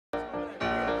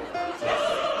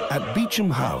At Beecham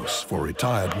House for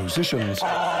retired musicians,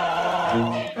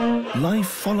 life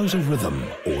follows a rhythm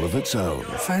all of its own.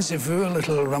 Fancy for a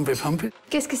little rumpy-pumpy?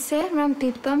 Qu'est-ce que c'est,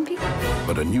 rumpy-pumpy?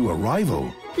 But a new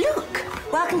arrival... Look!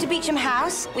 Welcome to Beecham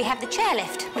House. We have the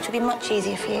chairlift, which will be much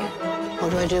easier for you.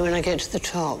 What do I do when I get to the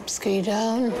top? Ski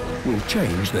down? ...will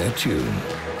change their tune.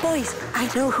 Boys,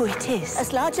 I know who it is.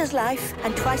 As large as life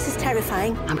and twice as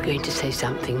terrifying. I'm going to say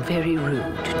something very rude.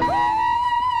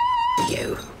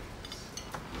 You.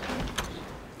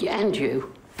 And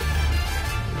you.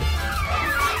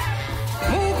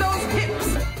 Move those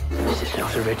hips! This is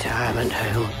not a retirement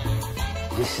home.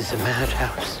 This is a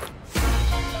madhouse.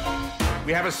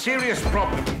 We have a serious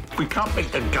problem. We can't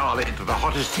make the gala into the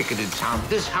hottest ticket in town.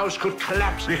 This house could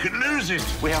collapse. We could lose it.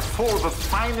 We have 4 of the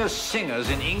finest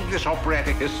singers in English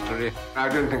operatic history. I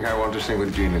don't think I want to sing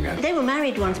with Jean again. They were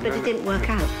married once, but it didn't work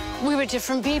out. We were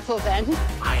different people then.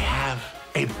 I have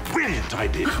a brilliant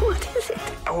idea. What is it?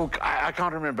 Oh, I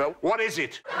can't remember. What is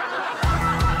it?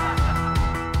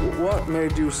 What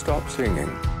made you stop singing?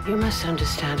 You must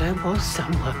understand, I was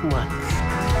someone once.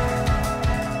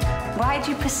 Why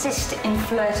do you persist in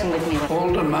flirting with me?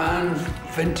 Older man,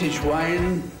 vintage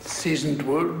wine, seasoned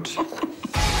wood.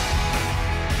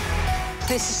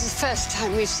 This is the first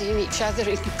time we've seen each other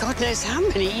in God knows how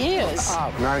many years.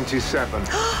 97.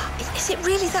 Is it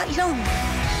really that long?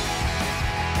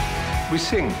 We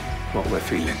sing what we're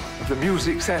feeling. The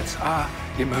music sets our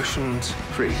emotions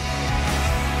free.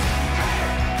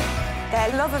 Their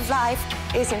love of life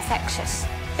is infectious.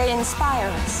 They inspire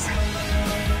us.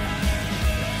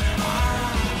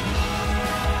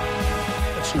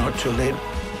 It's not too late.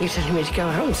 You're telling me to go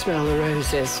out and smell the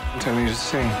roses. I'm telling you to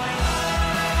sing.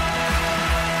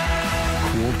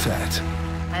 Quartet.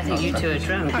 I think you two are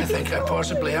drunk. I think I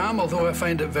possibly am, although I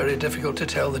find it very difficult to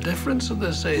tell the difference at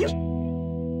this age.